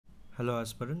Hello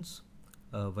aspirants,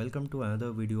 welcome to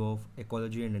another video of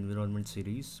Ecology and Environment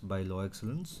series by Law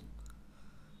Excellence.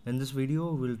 In this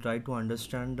video, we'll try to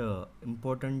understand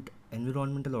important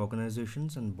environmental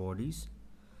organizations and bodies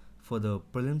for the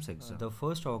prelims exam. The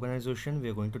first organization we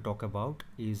are going to talk about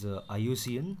is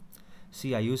IUCN.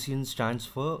 See, IUCN stands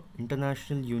for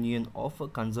International Union of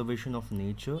Conservation of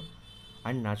Nature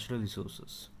and Natural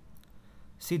Resources.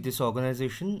 See, this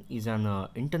organization is an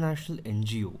international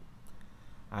NGO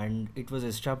and it was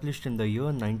established in the year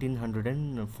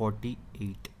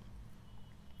 1948.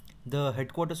 The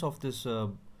headquarters of this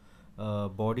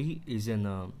body is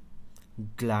in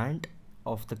Gland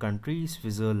of the country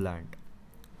Switzerland.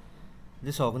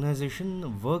 This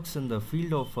organization works in the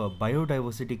field of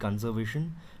biodiversity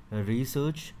conservation,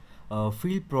 research,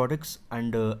 field products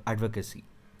and advocacy.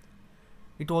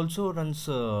 It also runs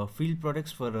field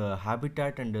products for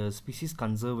habitat and species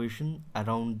conservation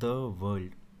around the world.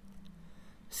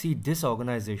 See, this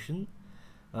organization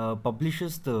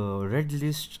publishes the Red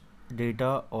List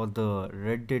data or the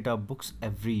Red Data books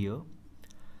every year.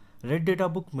 Red Data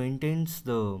book maintains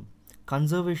the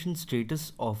conservation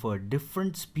status of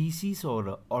different species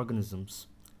or organisms.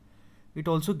 It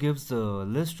also gives the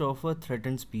list of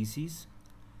threatened species,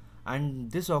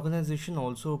 and this organization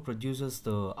also produces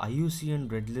the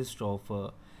IUCN Red List of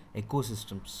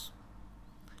ecosystems.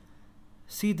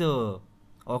 See, the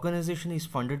organization is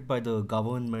funded by the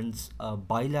governments,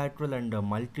 bilateral and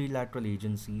multilateral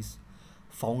agencies,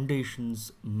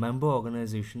 foundations, member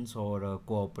organizations or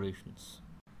corporations.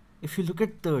 If you look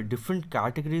at the different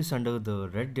categories under the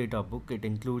Red Data book, it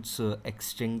includes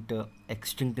extinct,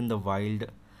 extinct in the wild,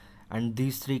 and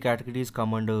these three categories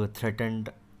come under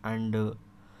threatened and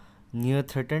near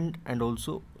threatened and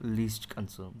also least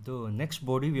concern. The next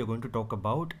body we are going to talk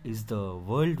about is the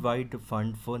Worldwide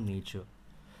Fund for Nature.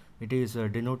 It is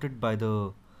denoted by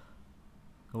the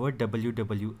word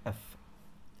WWF.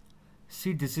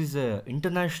 See, this is an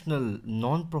international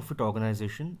non-profit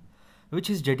organization which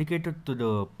is dedicated to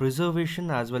the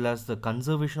preservation as well as the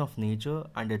conservation of nature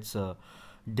and its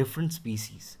different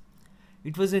species.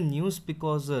 It was in news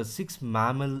because 6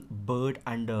 mammal, bird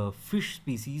and fish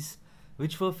species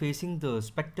which were facing the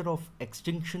specter of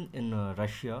extinction in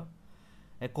Russia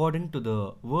according to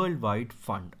the Worldwide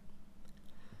Fund.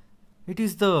 It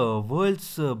is the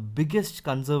world's biggest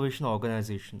conservation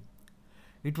organization.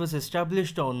 It was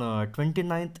established on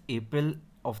 29th April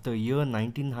of the year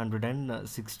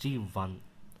 1961.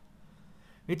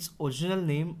 Its original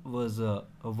name was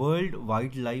World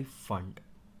Wildlife Fund.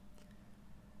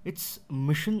 Its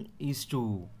mission is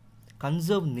to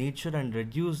conserve nature and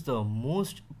reduce the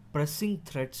most pressing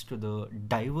threats to the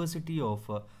diversity of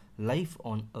life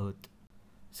on Earth.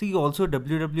 See, also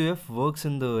WWF works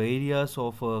in the areas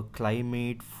of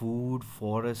climate, food,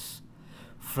 forests,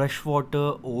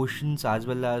 freshwater, oceans as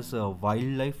well as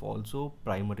wildlife also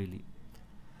primarily.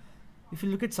 If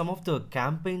you look at some of the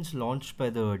campaigns launched by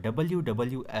the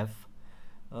WWF,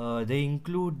 they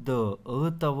include the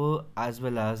Earth Hour as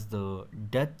well as the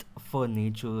Death for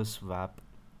Nature Swap.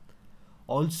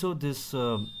 Also, this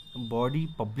body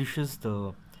publishes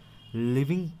the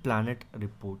Living Planet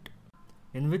report,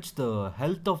 in which the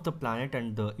health of the planet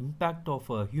and the impact of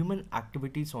human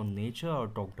activities on nature are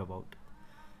talked about.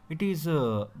 It is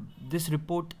this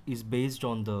report is based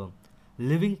on the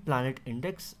Living Planet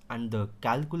Index and the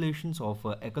calculations of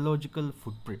ecological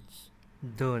footprints.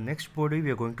 The next body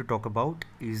we are going to talk about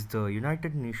is the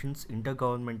United Nations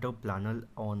Intergovernmental Panel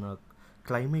on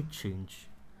Climate Change.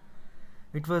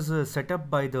 It was set up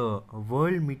by the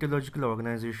World Meteorological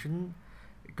Organization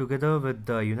together with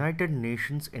the United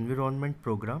Nations Environment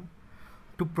Program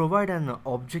to provide an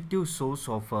objective source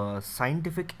of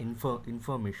scientific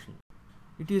information.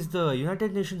 It is the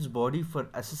United Nations body for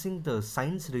assessing the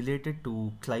science related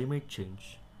to climate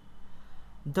change.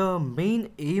 The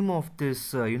main aim of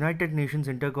this United Nations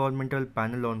Intergovernmental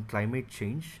Panel on Climate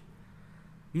Change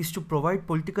is to provide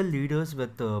political leaders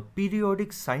with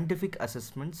periodic scientific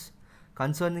assessments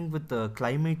concerning with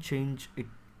climate change,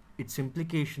 its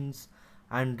implications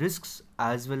and risks,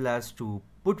 as well as to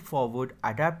put forward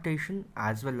adaptation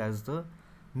as well as the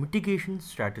mitigation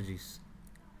strategies.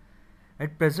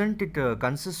 At present, it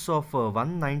consists of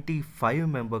 195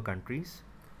 member countries,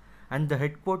 and the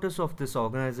headquarters of this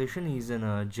organization is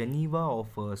in Geneva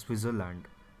of Switzerland.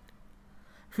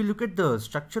 If you look at the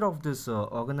structure of this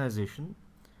organization,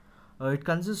 it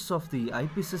consists of the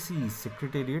IPCC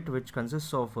Secretariat, which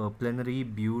consists of plenary,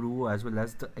 bureau as well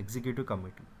as the executive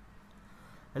committee.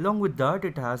 Along with that,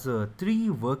 it has 3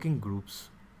 working groups.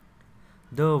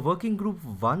 The working group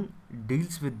 1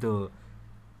 deals with the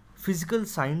physical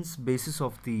science basis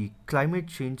of the climate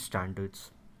change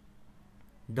standards.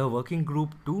 The working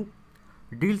group 2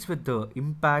 deals with the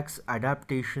impacts,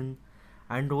 adaptation,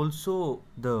 and also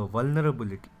the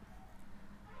vulnerability.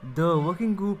 The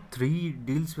working group 3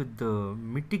 deals with the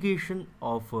mitigation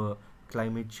of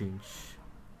climate change.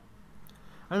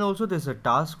 And also there's a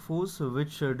task force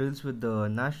which deals with the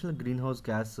national greenhouse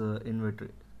gas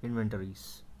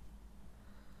inventories.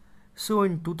 So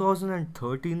in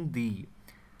 2013, the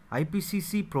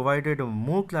IPCC provided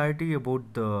more clarity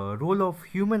about the role of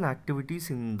human activities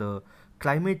in the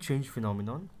climate change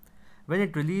phenomenon when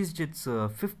it released its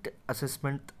fifth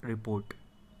assessment report.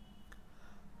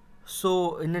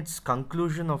 So, in its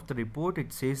conclusion of the report,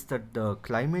 it says that the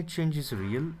climate change is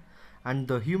real and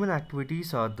the human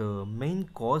activities are the main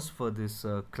cause for this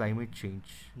climate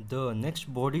change. The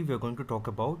next body we are going to talk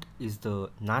about is the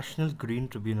National Green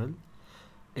Tribunal,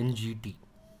 NGT.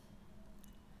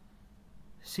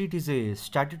 See, it is a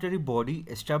statutory body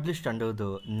established under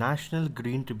the National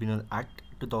Green Tribunal Act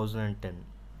 2010.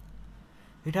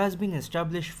 It has been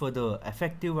established for the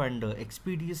effective and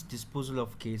expeditious disposal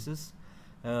of cases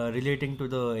relating to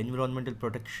the environmental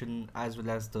protection as well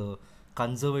as the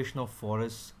conservation of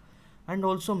forests and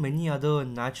also many other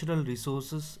natural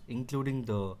resources, including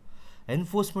the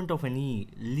enforcement of any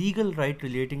legal right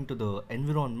relating to the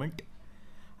environment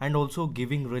and also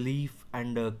giving relief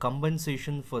and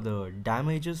compensation for the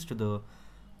damages to the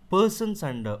persons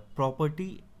and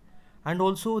property and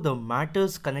also the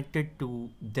matters connected to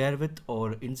therewith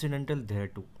or incidental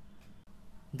thereto.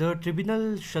 The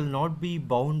tribunal shall not be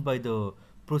bound by the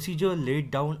procedure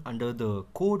laid down under the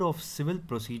Code of Civil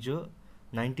Procedure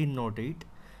 1908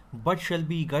 but shall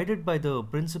be guided by the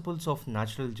principles of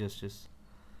natural justice.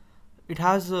 It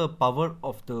has a power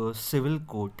of the civil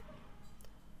court.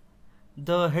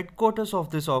 The headquarters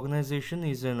of this organization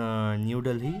is in New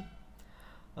Delhi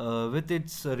with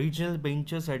its regional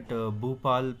benches at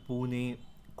Bhopal, Pune,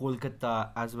 Kolkata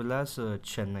as well as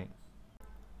Chennai.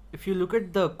 If you look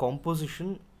at the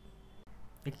composition,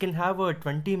 it can have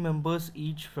 20 members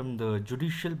each from the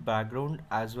judicial background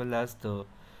as well as the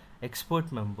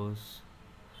expert members.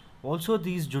 Also,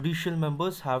 these judicial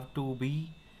members have to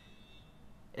be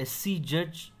SC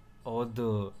judge or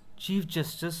the Chief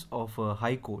Justice of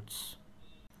High Courts.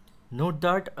 Note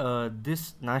that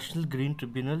this National Green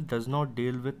Tribunal does not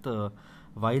deal with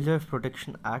Wildlife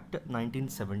Protection Act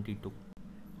 1972.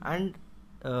 And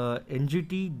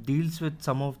NGT deals with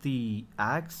some of the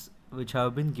acts which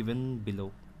have been given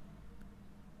below.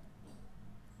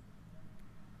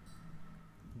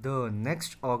 The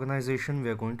next organization we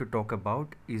are going to talk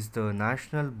about is the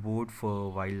National Board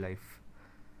for Wildlife.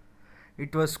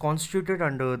 It was constituted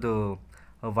under the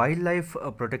Wildlife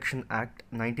Protection Act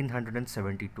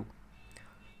 1972.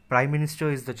 Prime Minister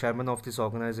is the chairman of this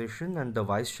organization and the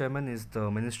vice chairman is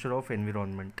the Minister of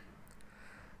Environment.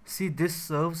 See, this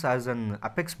serves as an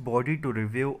apex body to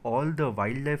review all the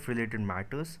wildlife related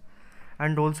matters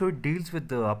and also it deals with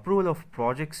the approval of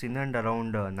projects in and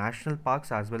around national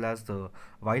parks as well as the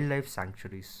wildlife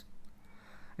sanctuaries.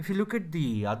 If you look at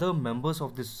the other members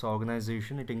of this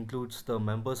organization, it includes the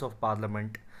members of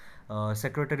parliament,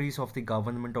 secretaries of the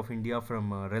government of India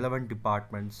from relevant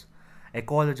departments,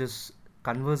 ecologists,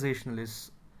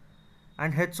 conversationalists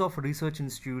and heads of research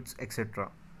institutes, etc.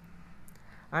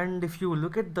 And if you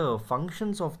look at the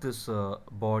functions of this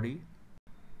body,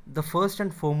 the first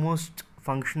and foremost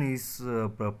function is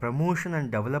promotion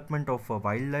and development of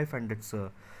wildlife and its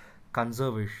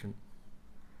conservation.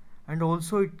 And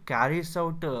also it carries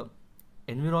out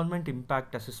environment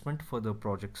impact assessment for the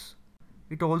projects.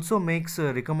 It also makes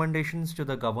recommendations to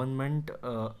the government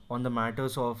on the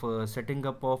matters of setting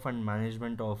up of and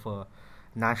management of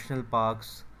national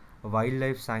parks,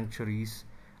 wildlife sanctuaries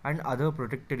and other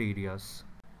protected areas.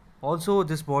 Also,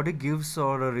 this body gives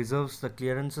or reserves the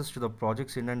clearances to the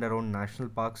projects in and around national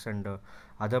parks and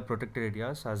other protected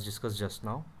areas as discussed just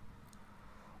now.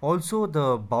 Also,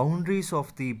 the boundaries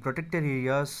of the protected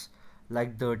areas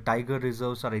like the tiger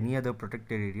reserves or any other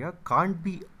protected area can't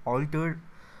be altered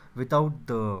without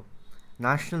the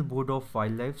National Board of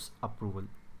Wildlife's approval.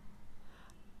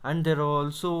 And there are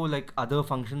also like other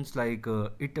functions like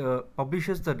it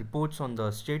publishes the reports on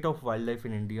the state of wildlife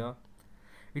in India.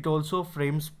 It also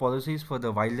frames policies for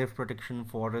the wildlife protection,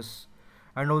 forests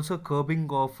and also curbing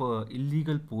of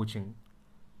illegal poaching.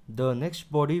 The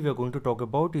next body we are going to talk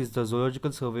about is the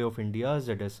Zoological Survey of India,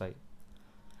 ZSI.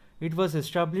 It was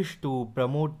established to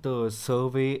promote the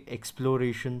survey,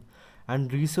 exploration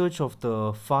and research of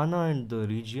the fauna in the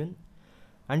region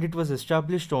and it was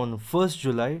established on 1st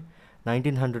July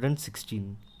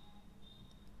 1916.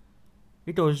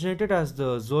 It originated as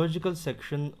the zoological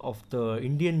section of the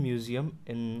Indian Museum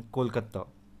in Kolkata.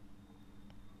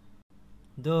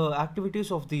 The activities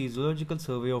of the Zoological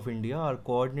Survey of India are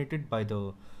coordinated by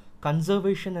the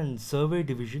Conservation and Survey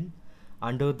Division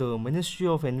under the Ministry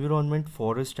of Environment,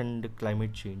 Forest and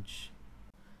Climate Change.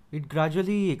 It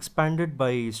gradually expanded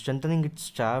by strengthening its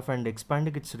staff and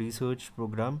expanding its research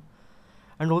program.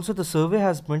 And also, the survey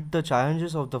has met the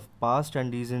challenges of the past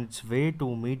and is in its way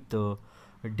to meet the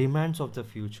demands of the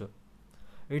future.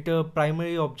 Its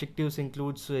primary objectives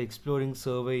includes exploring,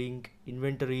 surveying,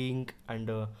 inventorying, and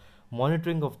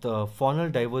monitoring of the faunal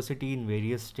diversity in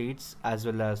various states, as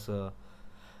well as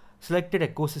selected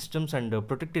ecosystems and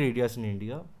protected areas in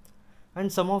India.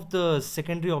 And some of the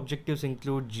secondary objectives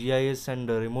include GIS and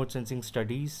remote sensing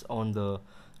studies on the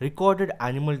recorded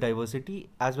animal diversity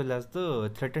as well as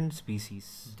the threatened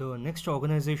species. The next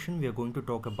organization we are going to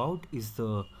talk about is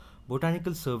the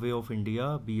Botanical Survey of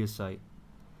India, BSI.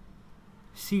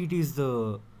 See, it is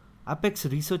the apex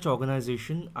research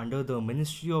organization under the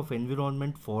Ministry of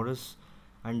Environment, Forests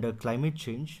and Climate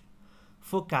Change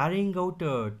for carrying out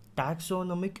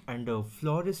taxonomic and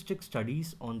floristic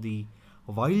studies on the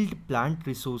wild plant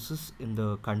resources in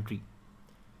the country.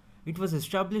 It was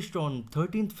established on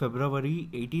 13th February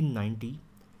 1890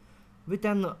 with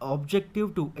an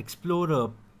objective to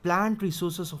explore plant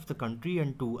resources of the country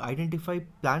and to identify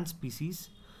plant species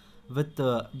with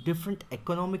different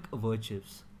economic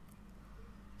virtues.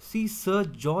 See, Sir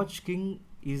George King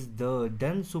is the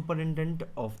then superintendent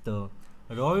of the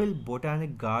Royal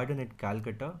Botanic Garden at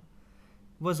Calcutta,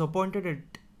 was appointed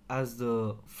as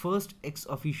the first ex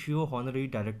officio honorary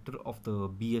director of the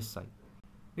BSI.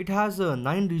 It has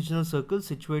 9 regional circles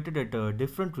situated at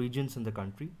different regions in the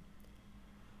country,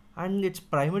 and its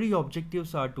primary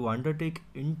objectives are to undertake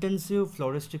intensive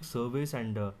floristic surveys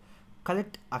and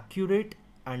collect accurate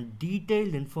and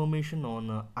detailed information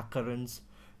on occurrence,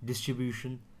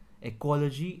 distribution,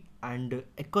 ecology, and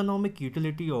economic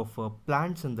utility of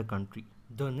plants in the country.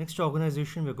 The next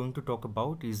organization we're going to talk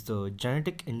about is the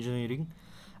Genetic Engineering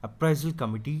Appraisal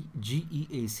Committee,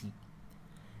 GEAC.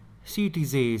 See, it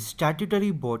is a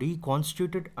statutory body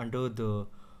constituted under the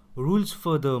rules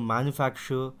for the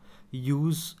manufacture,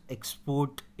 use,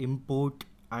 export, import,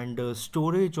 and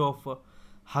storage of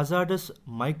hazardous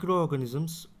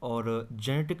microorganisms or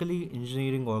genetically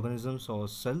engineering organisms or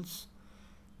cells,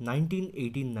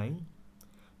 1989,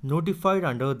 notified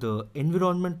under the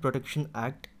Environment Protection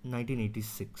Act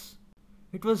 1986.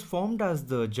 It was formed as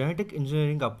the Genetic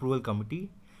Engineering Approval Committee,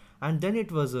 and then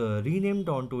it was renamed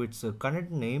onto its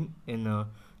current name in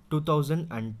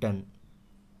 2010.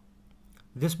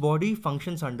 This body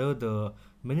functions under the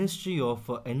Ministry of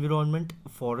Environment,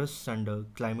 Forests and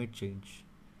Climate Change.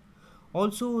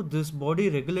 Also, this body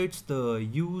regulates the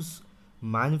use,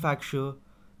 manufacture,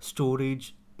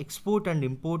 storage, export and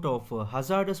import of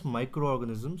hazardous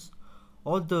microorganisms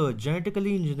or the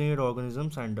genetically engineered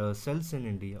organisms and cells in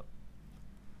India.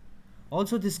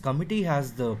 Also, this committee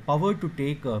has the power to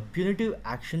take punitive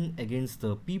action against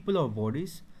the people or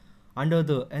bodies under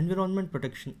the Environment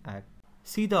Protection Act.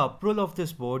 See, the approval of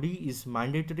this body is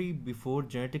mandatory before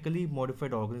genetically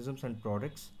modified organisms and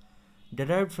products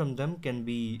derived from them can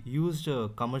be used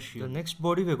commercially. The next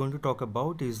body we are going to talk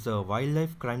about is the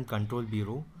Wildlife Crime Control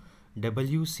Bureau,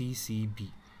 WCCB.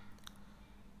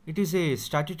 It is a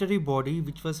statutory body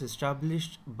which was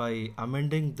established by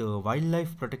amending the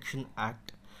Wildlife Protection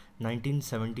Act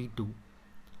 1972.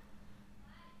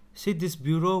 See, this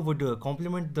bureau would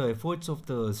complement the efforts of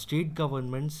the state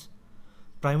governments,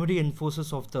 primary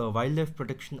enforcers of the Wildlife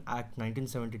Protection Act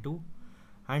 1972,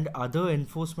 and other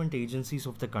enforcement agencies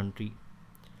of the country.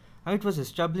 And it was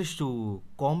established to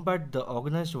combat the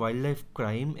organized wildlife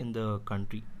crime in the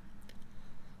country.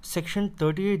 Section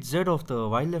 38Z of the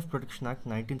Wildlife Protection Act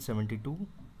 1972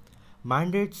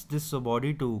 mandates this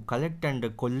body to collect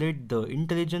and collate the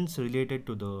intelligence related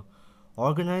to the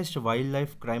organized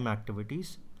wildlife crime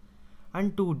activities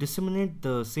and to disseminate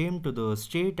the same to the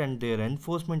state and their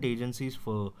enforcement agencies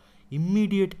for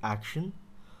immediate action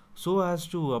so as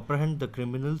to apprehend the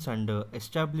criminals and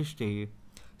establish a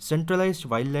centralized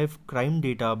wildlife crime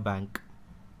data bank.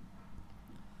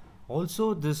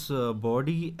 Also, this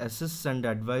body assists and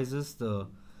advises the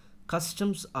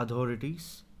customs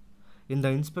authorities in the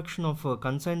inspection of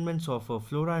consignments of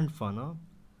flora and fauna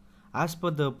as per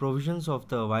the provisions of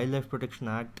the Wildlife Protection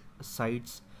Act,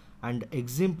 sites and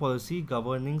exempt policy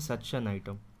governing such an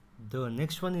item. The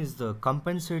next one is the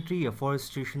Compensatory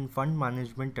Afforestation Fund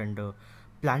Management and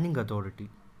Planning Authority.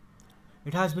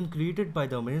 It has been created by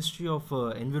the Ministry of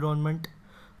Environment,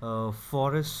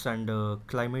 Forests and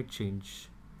Climate Change.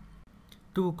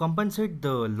 To compensate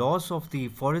the loss of the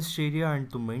forest area and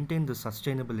to maintain the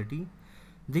sustainability,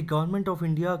 the Government of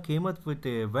India came up with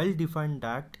a well-defined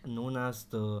act known as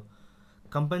the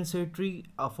Compensatory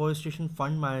Afforestation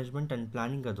Fund Management and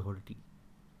Planning Authority.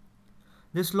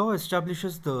 This law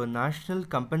establishes the National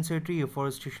Compensatory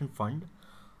Afforestation Fund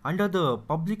under the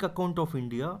Public Account of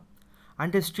India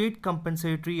and a State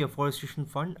Compensatory Afforestation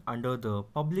Fund under the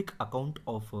Public Account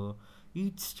of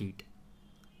each state.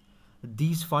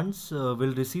 These funds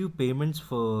will receive payments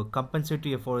for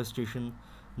compensatory afforestation,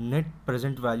 net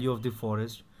present value of the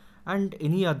forest, and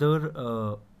any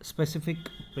other specific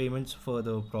payments for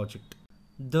the project.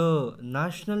 The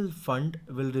national fund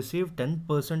will receive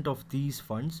 10% of these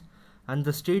funds, and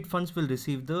the state funds will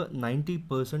receive the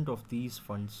 90% of these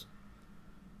funds.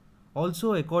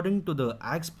 Also, according to the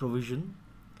Act's provision,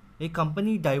 a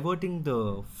company diverting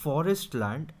the forest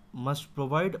land must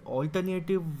provide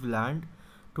alternative land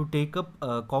to take up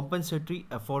compensatory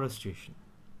afforestation.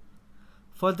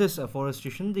 For this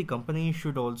afforestation, the company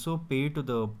should also pay to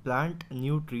the plant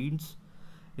new trees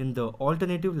in the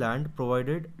alternative land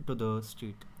provided to the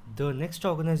state. The next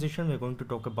organization we are going to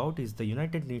talk about is the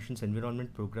United Nations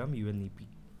Environment Program, UNEP.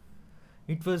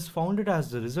 It was founded as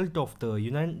the result of the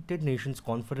United Nations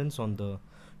Conference on the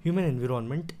Human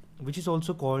Environment, which is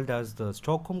also called as the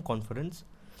Stockholm Conference,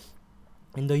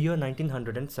 in the year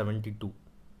 1972.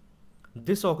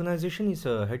 This organization is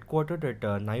headquartered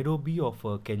at Nairobi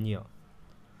of Kenya.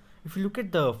 If you look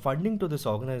at the funding to this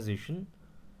organization,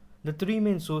 the three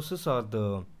main sources are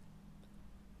the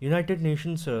United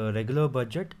Nations regular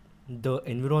budget, the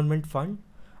Environment Fund,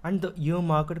 and the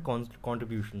earmarked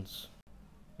contributions.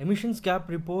 Emissions Gap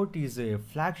Report is a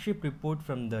flagship report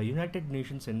from the United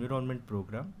Nations Environment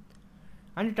Program,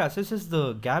 and it assesses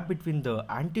the gap between the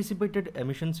anticipated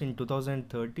emissions in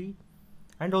 2030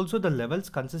 and also the levels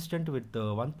consistent with the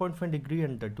 1.5 degree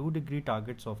and the 2 degree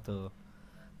targets of the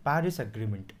Paris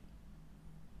Agreement.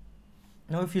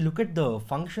 Now, if you look at the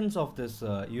functions of this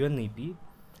UNEP,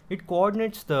 it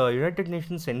coordinates the United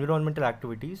Nations environmental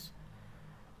activities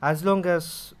as long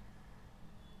as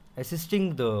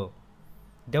assisting the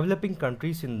developing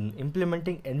countries in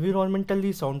implementing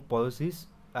environmentally sound policies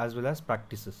as well as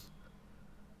practices.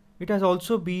 It has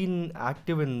also been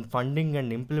active in funding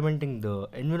and implementing the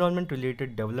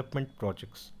environment-related development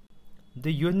projects.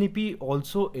 The UNEP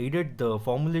also aided the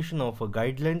formulation of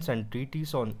guidelines and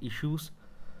treaties on issues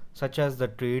such as the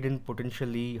trade in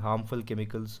potentially harmful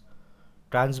chemicals,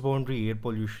 transboundary air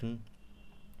pollution,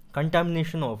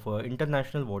 contamination of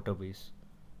international waterways.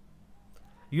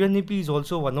 UNEP is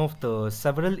also one of the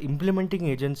several implementing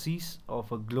agencies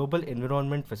of a global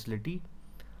environment facility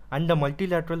and the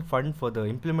multilateral fund for the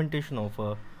implementation of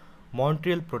a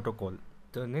Montreal Protocol.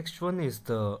 The next one is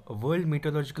the World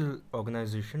Meteorological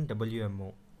Organization,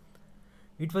 WMO.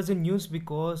 It was in news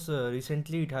because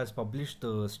recently it has published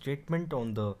the statement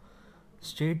on the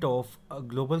state of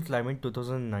global climate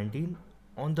 2019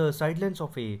 on the sidelines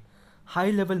of a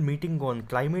high-level meeting on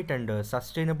climate and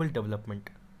sustainable development.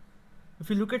 If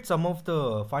you look at some of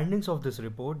the findings of this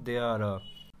report, they are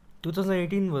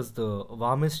 2018 was the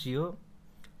warmest year,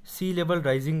 sea level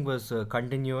rising was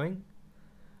continuing,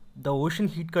 the ocean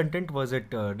heat content was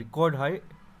at record high,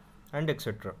 and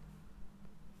etc.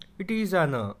 It is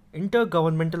an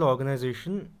intergovernmental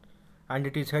organization and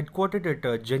it is headquartered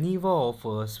at Geneva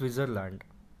of Switzerland.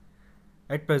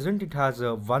 At present, it has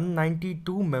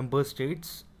 192 member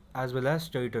states as well as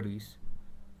territories.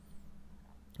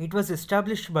 It was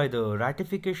established by the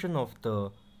ratification of the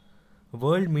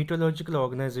World Meteorological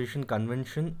Organization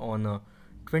Convention on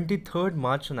 23rd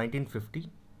March 1950,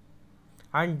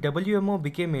 and WMO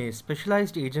became a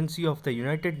specialized agency of the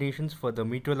United Nations for the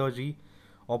meteorology,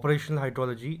 operational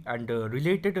hydrology, and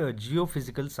related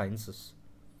geophysical sciences.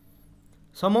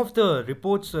 Some of the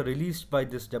reports released by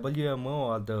this WMO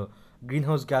are the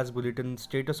Greenhouse Gas Bulletin,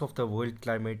 Status of the World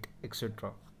Climate,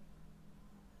 etc.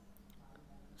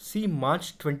 See,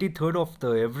 March 23rd of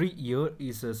the every year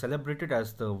is celebrated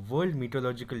as the World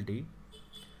Meteorological Day,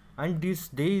 and this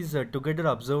day is together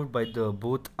observed by the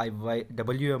both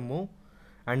WMO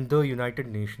and the United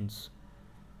Nations.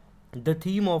 The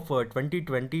theme of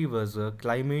 2020 was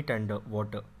climate and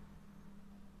water.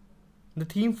 The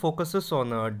theme focuses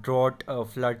on drought,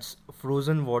 floods,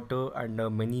 frozen water, and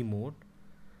many more.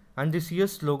 And this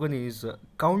year's slogan is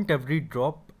count every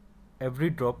drop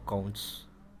counts.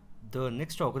 The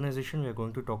next organization we are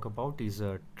going to talk about is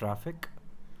Traffic,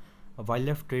 a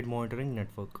wildlife trade monitoring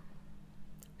network.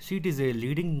 See, it is a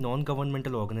leading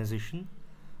non-governmental organization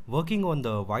working on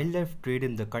the wildlife trade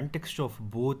in the context of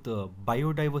both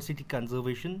biodiversity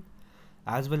conservation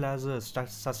as well as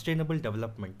sustainable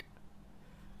development.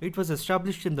 It was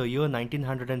established in the year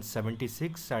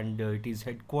 1976 and it is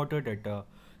headquartered at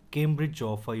Cambridge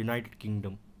of United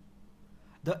Kingdom.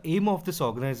 The aim of this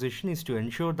organization is to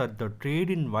ensure that the trade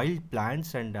in wild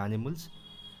plants and animals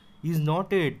is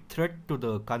not a threat to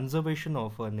the conservation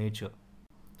of nature.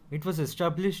 It was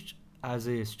established as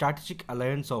a strategic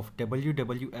alliance of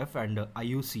WWF and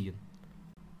IUCN.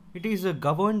 It is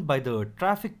governed by the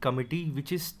Traffic Committee,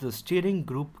 which is the steering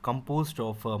group composed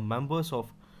of members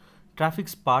of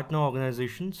Traffic's partner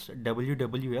organizations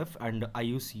WWF and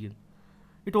IUCN.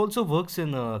 It also works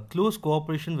in close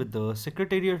cooperation with the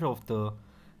Secretariat of the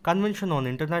Convention on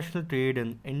International Trade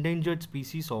in Endangered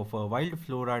Species of Wild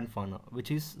Flora and Fauna,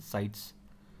 which is CITES.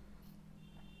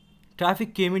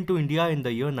 Traffic came into India in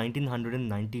the year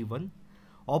 1991,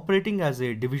 operating as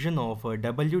a division of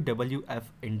WWF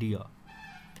India.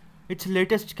 Its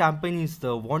latest campaign is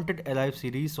the Wanted Alive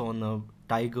series on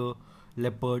tiger,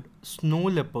 leopard, snow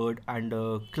leopard, and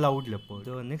cloud leopard.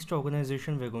 The next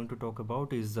organization we're going to talk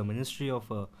about is the Ministry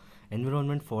of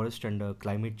Environment, Forest, and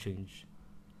Climate Change.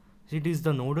 It is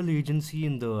the nodal agency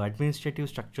in the administrative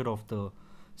structure of the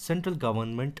central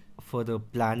government for the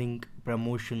planning,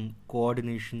 promotion,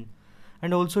 coordination,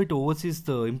 and also it oversees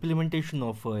the implementation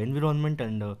of environment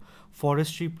and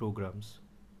forestry programs.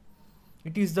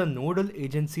 It is the nodal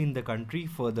agency in the country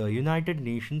for the United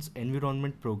Nations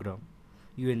Environment Program,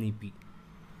 UNEP.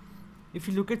 If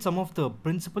you look at some of the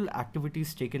principal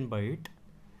activities taken by it,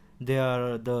 they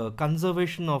are the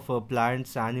conservation of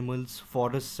plants, animals,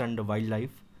 forests and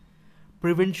wildlife,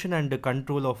 prevention and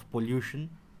control of pollution,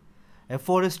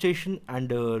 afforestation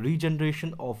and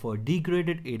regeneration of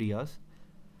degraded areas,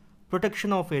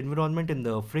 protection of environment in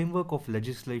the framework of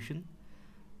legislation,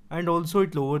 and also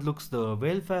it overlooks the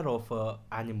welfare of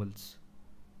animals.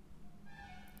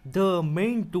 The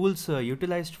main tools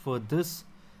utilized for this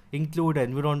include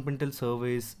environmental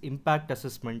surveys, impact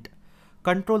assessment,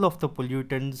 control of the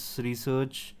pollutants,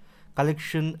 research,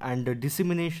 collection and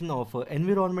dissemination of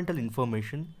environmental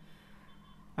information,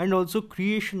 and also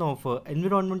creation of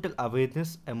environmental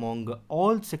awareness among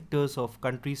all sectors of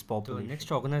country's population. The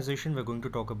next organization we're going to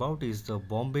talk about is the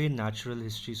Bombay Natural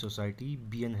History Society,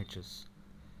 BNHS.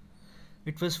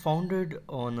 It was founded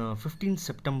on 15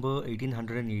 September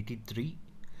 1883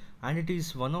 and it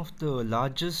is one of the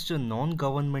largest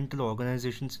non-governmental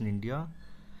organizations in India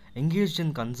engaged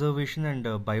in conservation and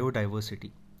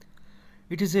biodiversity.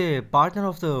 It is a partner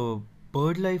of the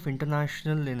BirdLife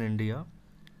International in India.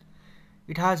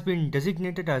 It has been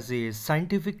designated as a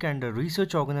scientific and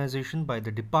research organization by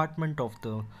the Department of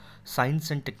the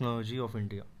Science and Technology of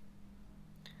India.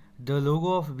 The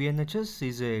logo of BNHS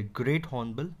is a great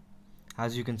hornbill,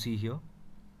 as you can see here.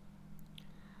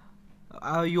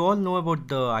 You all know about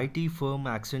the IT firm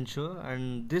Accenture,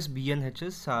 and this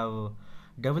BNHS have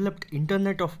developed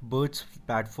Internet of Birds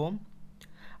platform,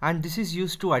 and this is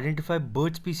used to identify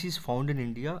bird species found in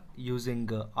India using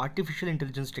artificial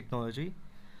intelligence technology,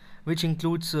 which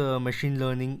includes machine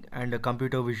learning and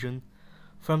computer vision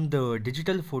from the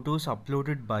digital photos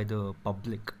uploaded by the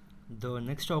public. The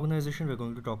next organization we're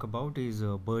going to talk about is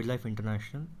BirdLife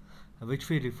International, which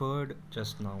we referred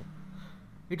just now.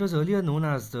 It was earlier known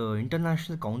as the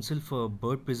International Council for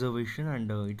Bird Preservation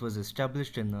and it was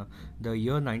established in the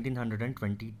year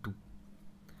 1922.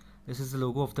 This is the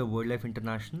logo of the BirdLife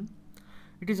International.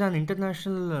 It is an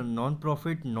international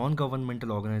non-profit,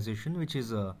 non-governmental organization which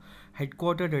is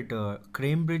headquartered at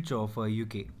Cambridge of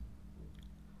UK.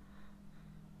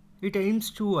 It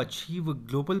aims to achieve a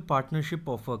global partnership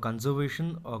of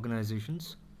conservation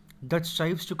organizations that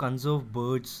strives to conserve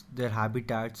birds, their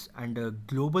habitats, and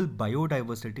global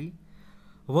biodiversity,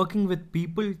 working with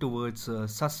people towards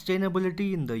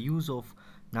sustainability in the use of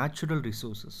natural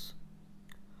resources.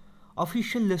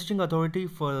 Official listing authority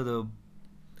for the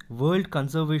World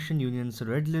Conservation Union's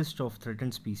Red List of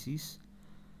Threatened Species.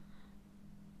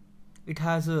 It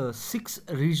has 6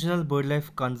 regional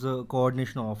birdlife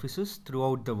coordination offices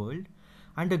throughout the world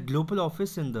and a global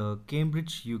office in the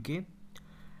Cambridge, UK,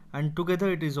 and together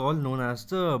it is all known as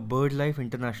the BirdLife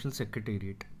International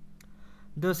Secretariat.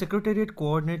 The Secretariat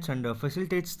coordinates and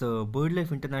facilitates the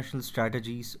BirdLife International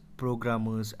strategies,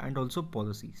 programmers, and also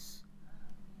policies.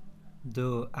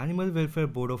 The Animal Welfare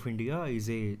Board of India is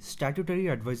a statutory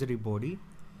advisory body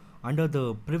under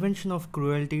the Prevention of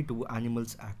Cruelty to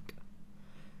Animals Act.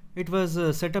 It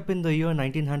was set up in the year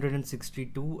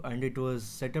 1962 and it was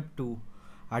set up to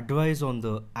advise on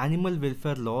the animal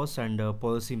welfare laws and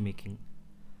policy making.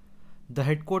 The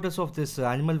headquarters of this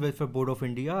Animal Welfare Board of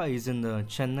India is in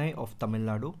Chennai of Tamil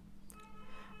Nadu,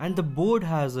 and the board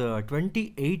has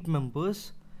 28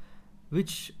 members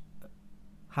which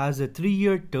has a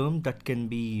 3-year term that can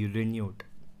be renewed.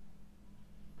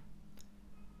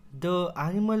 The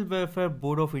Animal Welfare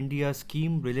Board of India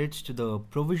scheme relates to the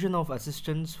provision of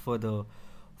assistance for the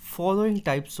following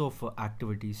types of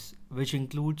activities, which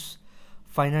includes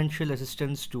financial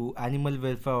assistance to animal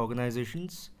welfare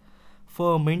organizations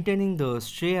for maintaining the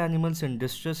stray animals in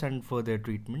distress and for their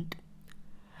treatment.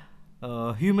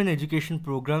 Human education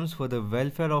programs for the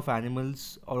welfare of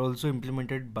animals are also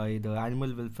implemented by the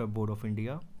Animal Welfare Board of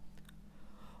India.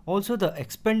 Also, the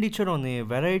expenditure on a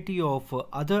variety of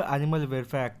other animal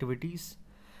welfare activities,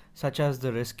 such as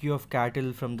the rescue of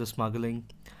cattle from the smuggling,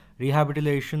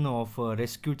 rehabilitation of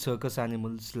rescued circus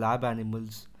animals, lab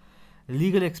animals,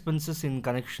 legal expenses in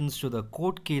connections to the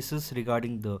court cases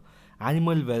regarding the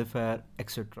animal welfare,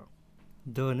 etc.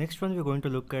 The next one we're going to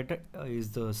look at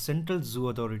is the Central Zoo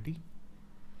Authority.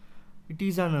 It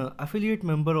is an affiliate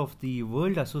member of the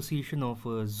World Association of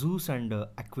Zoos and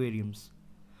Aquariums.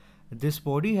 This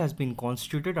body has been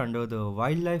constituted under the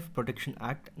Wildlife Protection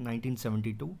Act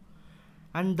 1972,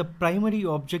 and the primary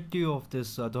objective of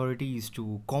this authority is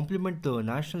to complement the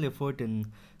national effort in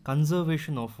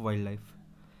conservation of wildlife.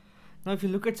 Now, if you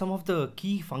look at some of the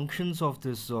key functions of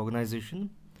this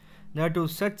organization, they are to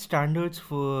set standards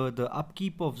for the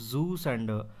upkeep of zoos and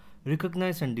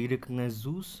recognize and de-recognize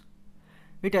zoos.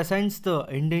 It assigns the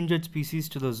endangered species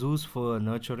to the zoos for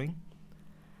nurturing,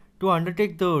 to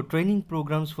undertake the training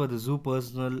programs for the zoo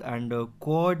personnel and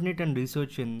coordinate and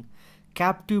research in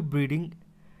captive breeding,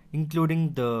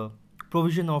 including the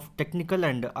provision of technical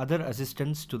and other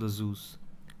assistance to the zoos.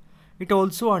 It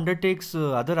also undertakes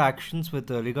other actions with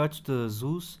regards to the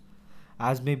zoos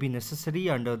as may be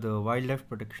necessary under the Wildlife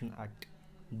Protection Act.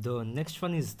 The next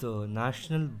one is the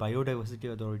National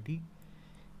Biodiversity Authority,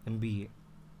 MBA.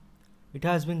 It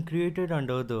has been created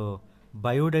under the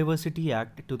Biodiversity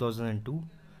Act 2002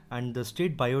 and the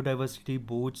state biodiversity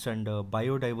boards and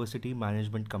biodiversity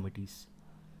management committees.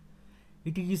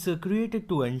 It is created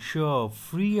to ensure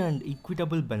free and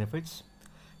equitable benefits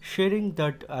sharing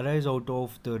that arise out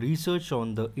of the research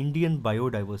on the Indian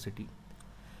biodiversity.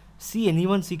 See,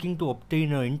 anyone seeking to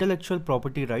obtain intellectual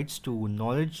property rights to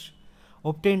knowledge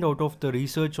obtained out of the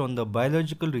research on the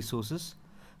biological resources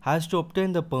has to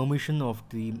obtain the permission of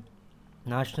the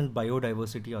National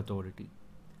Biodiversity Authority.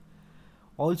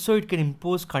 Also, it can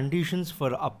impose conditions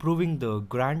for approving the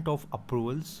grant of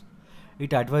approvals.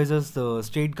 It advises the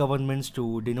state governments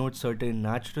to denote certain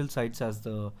natural sites as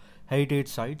the heritage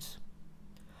sites.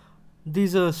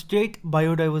 These state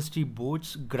biodiversity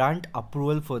boards grant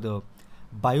approval for the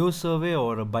biosurvey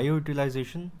or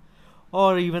bioutilization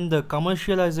or even the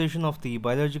commercialization of the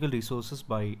biological resources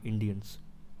by Indians.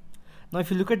 Now,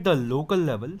 if you look at the local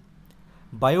level,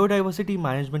 biodiversity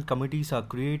management committees are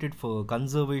created for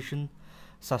conservation,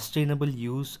 sustainable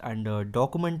use and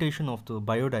documentation of the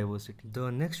biodiversity.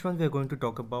 The next one we are going to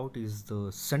talk about is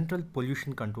the Central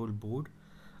Pollution Control Board,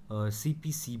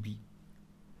 CPCB.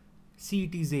 See,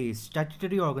 it is a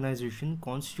statutory organization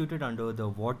constituted under the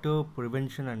Water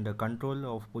Prevention and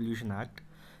Control of Pollution Act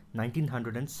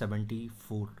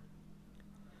 1974,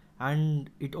 and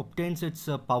it obtains its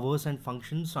powers and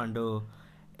functions under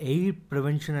Air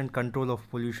Prevention and Control of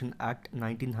Pollution Act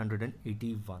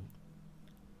 1981.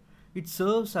 It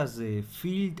serves as a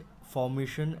field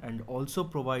formation and also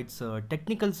provides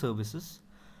technical services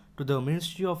to the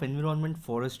Ministry of Environment,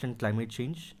 Forest and Climate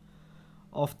Change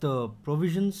of the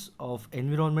provisions of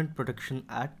Environment Protection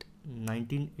Act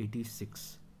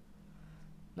 1986.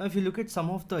 Now, if you look at some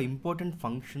of the important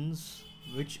functions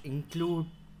which include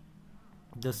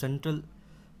the Central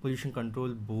Pollution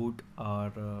Control Board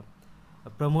are a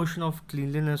promotion of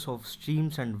cleanliness of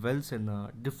streams and wells in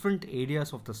different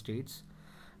areas of the states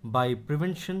by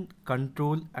prevention,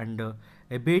 control and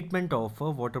abatement of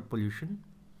water pollution.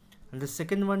 And the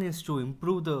second one is to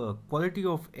improve the quality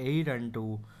of air and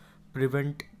to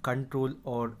prevent, control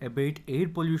or abate air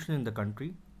pollution in the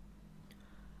country.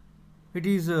 It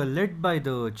is led by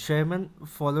the chairman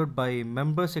followed by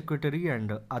member secretary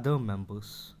and other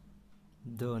members.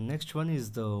 The next one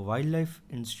is the Wildlife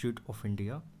Institute of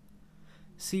India.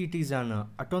 See, it is an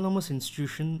autonomous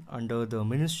institution under the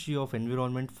Ministry of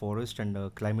Environment, Forest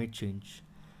and Climate Change.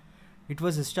 It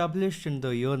was established in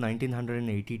the year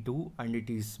 1982 and it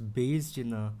is based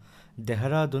in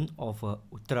Dehradun of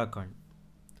Uttarakhand.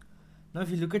 Now, if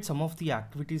you look at some of the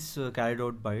activities carried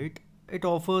out by it, it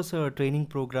offers training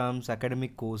programs,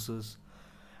 academic courses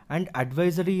and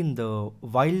advisory in the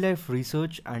wildlife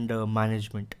research and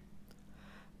management.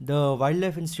 The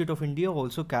Wildlife Institute of India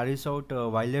also carries out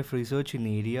wildlife research in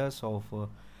areas of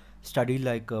study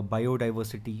like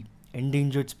biodiversity,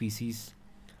 endangered species,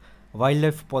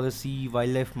 wildlife policy,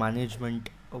 wildlife management,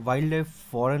 wildlife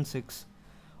forensics,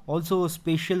 also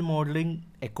spatial modeling,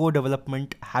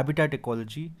 eco-development, habitat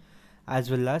ecology,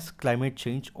 as well as climate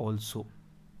change also.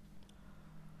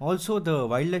 Also, the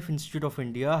Wildlife Institute of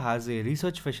India has a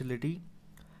research facility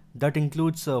that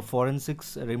includes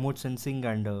forensics, remote sensing,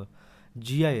 and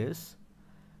GIS,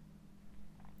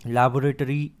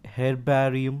 laboratory,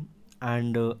 herbarium,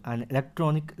 and an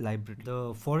electronic library.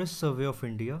 The Forest Survey of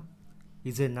India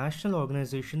is a national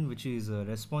organization which is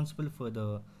responsible for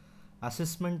the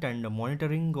assessment and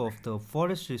monitoring of the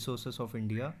forest resources of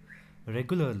India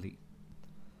regularly.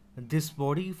 This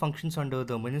body functions under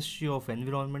the Ministry of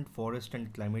Environment, Forest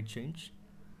and Climate Change,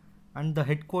 and the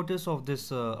headquarters of this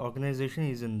organization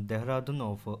is in Dehradun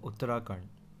of Uttarakhand.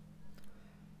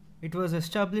 It was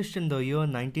established in the year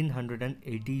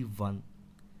 1981.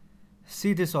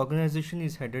 See, this organization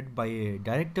is headed by a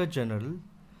Director General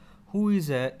who is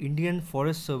an Indian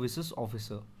Forest Services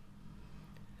officer.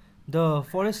 The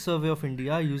Forest Survey of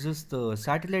India uses the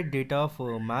satellite data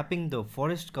for mapping the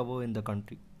forest cover in the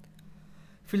country.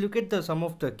 If you look at some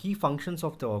of the key functions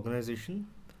of the organization,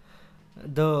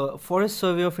 the Forest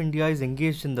Survey of India is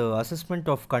engaged in the assessment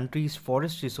of country's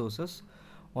forest resources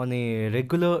on a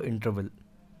regular interval.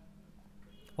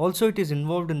 Also, it is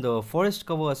involved in the forest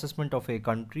cover assessment of a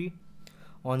country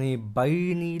on a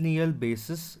biennial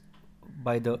basis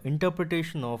by the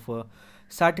interpretation of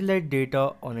satellite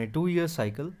data on a 2-year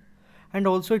cycle, and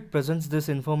also it presents this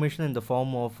information in the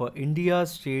form of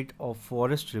India's State of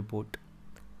Forest Report.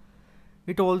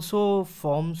 It also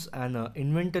forms an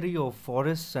inventory of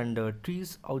forests and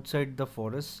trees outside the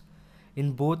forests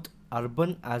in both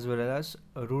urban as well as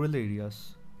rural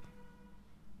areas.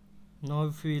 Now,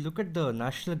 if we look at the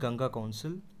National Ganga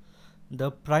Council, the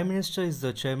Prime Minister is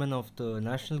the chairman of the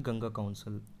National Ganga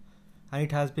Council, and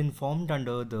it has been formed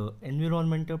under the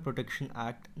Environmental Protection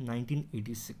Act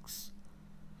 1986.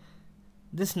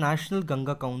 This National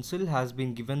Ganga Council has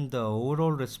been given the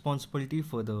overall responsibility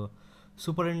for the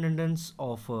superintendence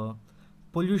of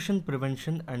pollution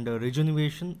prevention and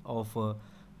regeneration of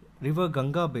river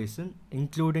Ganga basin,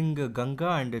 including Ganga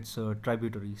and its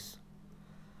tributaries.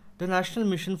 The National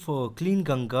Mission for Clean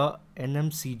Ganga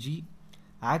 (NMCG)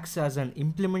 acts as an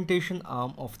implementation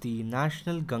arm of the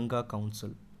National Ganga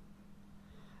Council.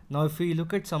 Now, if we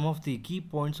look at some of the key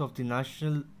points of the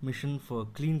National Mission for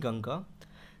Clean Ganga,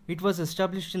 it was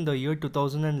established in the year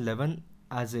 2011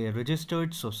 as a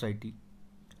registered society.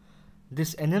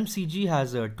 This NMCG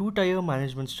has a 2-tier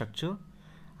management structure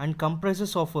and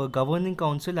comprises of a governing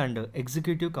council and a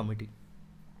executive committee.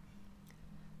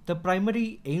 The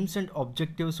primary aims and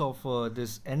objectives of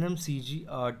this NMCG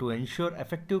are to ensure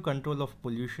effective control of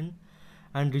pollution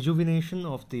and rejuvenation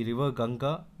of the river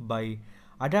Ganga by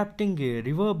adapting a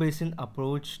river basin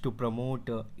approach to promote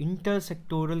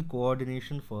intersectoral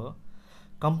coordination for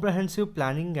comprehensive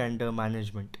planning and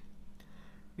management.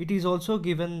 It is also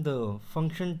given the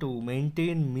function to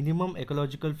maintain minimum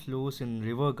ecological flows in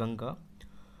river Ganga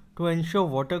to ensure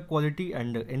water quality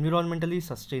and environmentally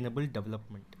sustainable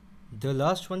development. The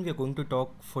last one we are going to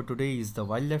talk for today is the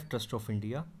Wildlife Trust of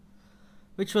India,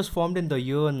 which was formed in the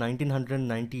year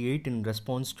 1998 in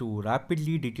response to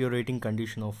rapidly deteriorating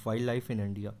condition of wildlife in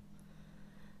India.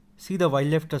 See, the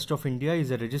Wildlife Trust of India is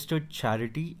a registered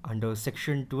charity under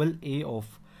Section 12A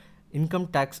of Income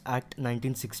Tax Act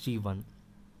 1961.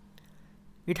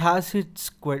 It has its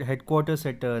headquarters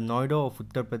at Noida of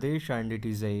Uttar Pradesh, and it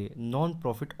is a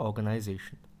non-profit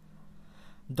organization.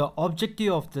 The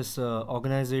objective of this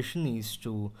organization is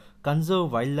to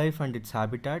conserve wildlife and its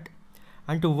habitat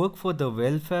and to work for the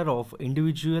welfare of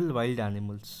individual wild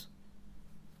animals.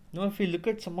 Now, if we look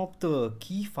at some of the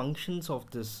key functions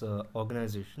of this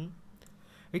organization,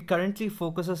 it currently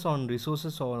focuses on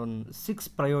resources on 6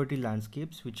 priority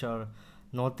landscapes, which are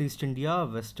Northeast India,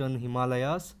 Western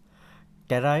Himalayas,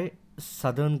 Terai,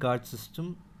 Southern Ghats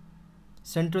System,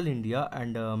 Central India,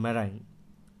 and Marine.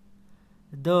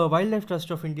 The Wildlife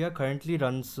Trust of India currently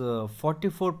runs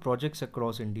 44 projects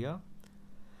across India.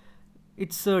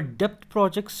 Its depth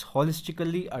projects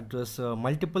holistically address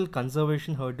multiple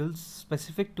conservation hurdles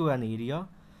specific to an area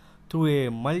through a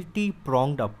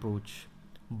multi-pronged approach.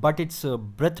 But its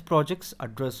breadth projects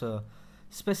address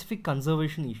specific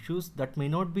conservation issues that may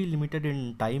not be limited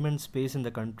in time and space in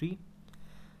the country.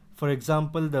 For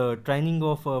example, the training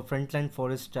of frontline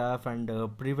forest staff and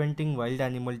preventing wild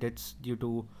animal deaths due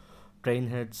to train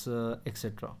heads,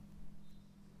 etc.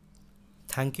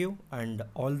 Thank you and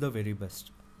all the very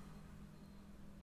best.